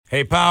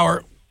Hey,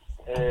 Power.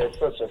 Hey, it's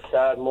such a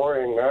sad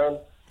morning, man.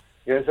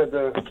 You guys had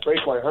to break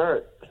my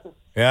heart.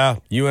 Yeah,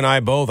 you and I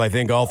both. I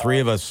think all three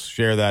of us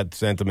share that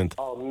sentiment.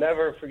 I'll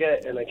never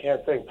forget, and I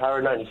can't thank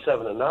Power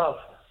 97 enough.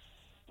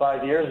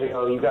 5 years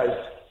ago, you guys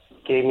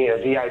gave me a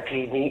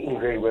VIP meet and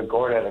greet with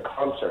Gord at a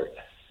concert.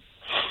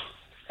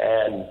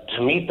 And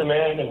to meet the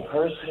man in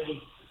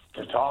person,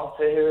 to talk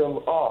to him,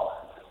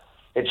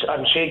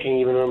 I'm shaking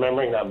even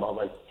remembering that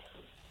moment.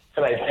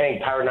 And I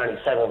thank Power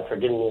 97 for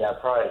giving me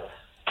that prize.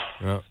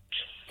 Yeah.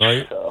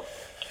 Right.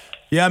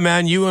 Yeah,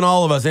 man, you and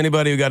all of us,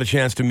 anybody who got a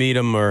chance to meet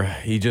him, or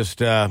he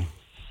just,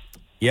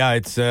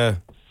 it's a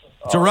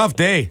rough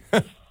day.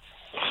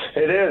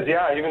 It is,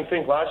 yeah. I even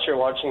think last year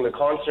watching the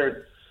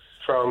concert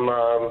from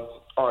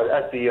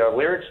at the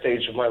lyric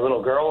stage with my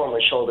little girl on my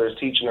shoulders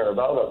teaching her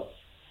about him.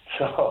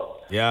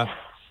 So yeah,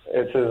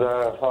 it's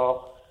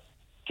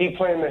keep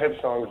playing the hip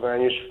songs,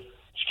 man. You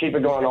should keep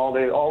it going all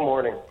day, all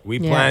morning. We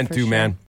plan to, man.